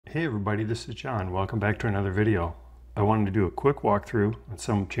Hey everybody, this is John. Welcome back to another video. I wanted to do a quick walkthrough on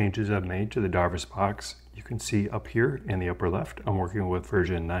some changes I've made to the Darvas box. You can see up here in the upper left, I'm working with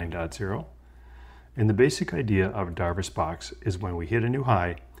version 9.0. And the basic idea of Darvas box is when we hit a new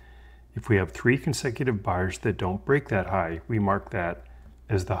high, if we have 3 consecutive bars that don't break that high, we mark that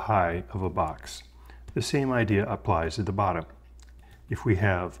as the high of a box. The same idea applies at the bottom. If we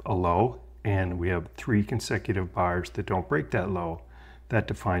have a low and we have 3 consecutive bars that don't break that low, that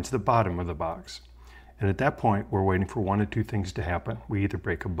defines the bottom of the box. And at that point, we're waiting for one of two things to happen. We either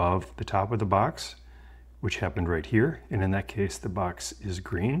break above the top of the box, which happened right here, and in that case, the box is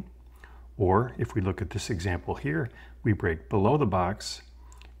green. Or if we look at this example here, we break below the box,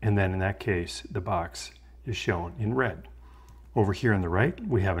 and then in that case, the box is shown in red. Over here on the right,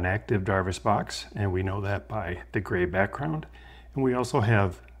 we have an active Darvas box, and we know that by the gray background. And we also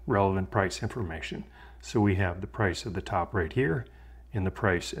have relevant price information. So we have the price at the top right here, and the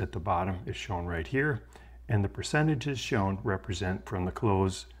price at the bottom is shown right here, and the percentages shown represent from the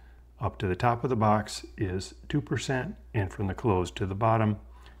close up to the top of the box is 2%, and from the close to the bottom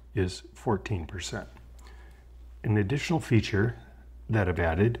is 14%. An additional feature that I've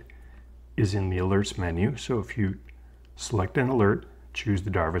added is in the alerts menu. So if you select an alert, choose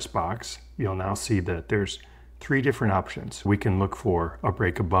the Darvas box, you'll now see that there's 3 different options. We can look for a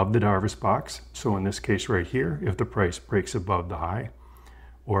break above the Darvas box. So in this case right here, if the price breaks above the high,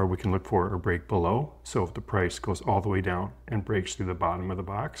 or we can look for a break below. So if the price goes all the way down and breaks through the bottom of the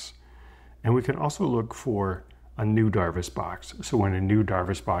box. And we can also look for a new Darvas box. So when a new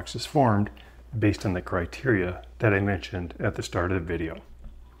Darvas box is formed based on the criteria that I mentioned at the start of the video.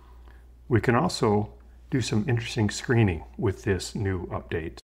 We can also do some interesting screening with this new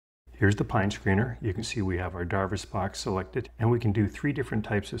update. Here's the Pine Screener. You can see we have our Darvas box selected, and we can do 3 different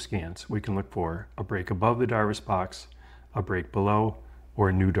types of scans. We can look for a break above the Darvas box, a break below, or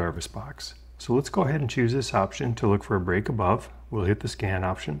a new Darvas box. So let's go ahead and choose this option to look for a break above. We'll hit the scan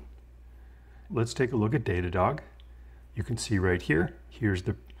option. Let's take a look at Datadog. You can see right here, here's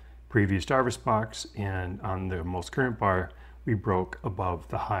the previous Darvas box, and on the most current bar, we broke above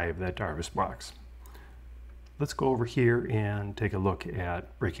the high of that Darvas box. Let's go over here and take a look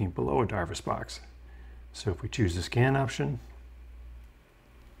at breaking below a Darvas box. So if we choose the scan option,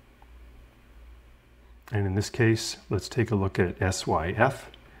 and in this case, let's take a look at SYF,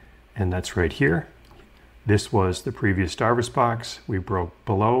 and that's right here. This was the previous Darvas box. We broke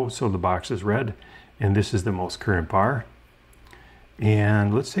below, so the box is red, and this is the most current bar.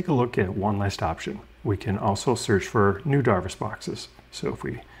 And let's take a look at one last option. We can also search for new Darvas boxes. So if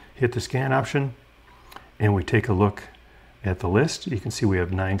we hit the scan option, and we take a look at the list, you can see we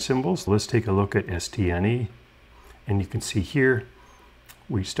have 9 symbols. Let's take a look at STNE, and you can see here,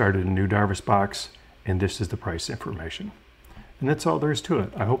 we started a new Darvas box, and this is the price information. And that's all there is to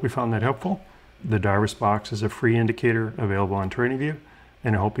it. I hope you found that helpful. The Darvas box is a free indicator available on TradingView,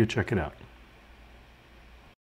 and I hope you check it out.